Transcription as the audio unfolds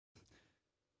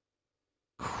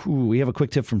Ooh, we have a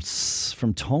quick tip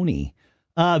from Tony.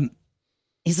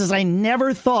 He says, I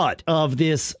never thought of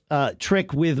this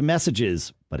trick with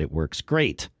messages, but it works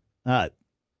great.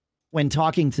 When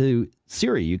talking to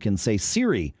Siri, you can say,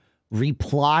 Siri,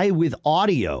 reply with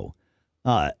audio.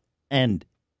 And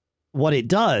what it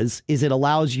does is it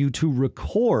allows you to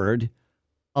record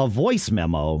a voice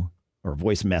memo or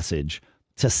voice message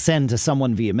to send to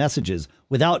someone via messages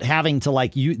without having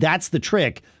to that's the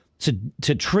trick to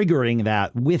triggering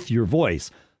that with your voice.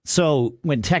 So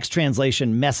when text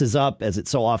translation messes up, as it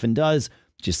so often does,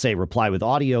 just say reply with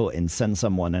audio and send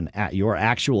someone your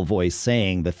actual voice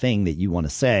saying the thing that you want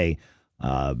to say.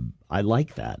 I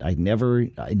like that. I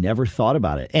never thought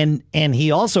about it. And he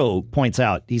also points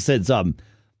out, he says,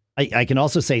 I can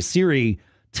also say, Siri,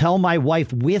 tell my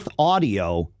wife with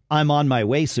audio, I'm on my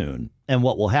way soon. And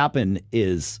what will happen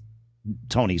is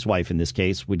Tony's wife, in this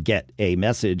case, would get a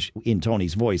message in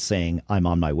Tony's voice saying, I'm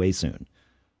on my way soon,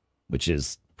 which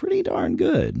is pretty darn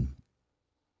good.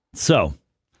 So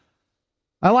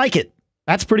I like it.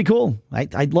 That's pretty cool.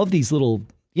 I love these little,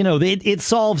 it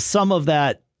solves some of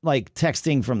that, like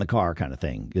texting from the car kind of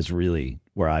thing is really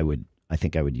where I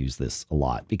think I would use this a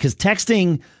lot, because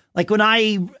texting, like when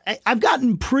I've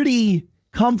gotten pretty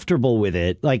comfortable with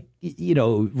it, like,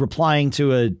 replying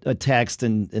to a text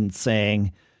and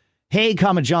saying, hey,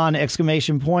 John, !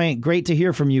 Great to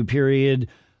hear from you, period.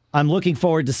 I'm looking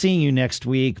forward to seeing you next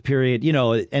week, period.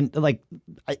 And like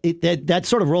that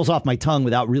sort of rolls off my tongue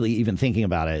without really even thinking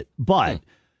about it. But,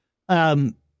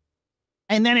 and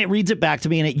then it reads it back to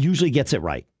me and it usually gets it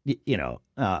right,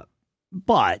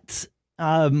 but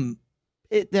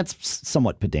that's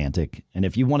somewhat pedantic. And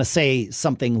if you want to say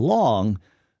something long,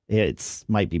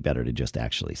 might be better to just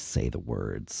actually say the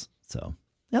words. So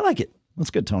I like it.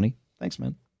 That's good, Tony. Thanks,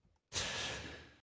 man.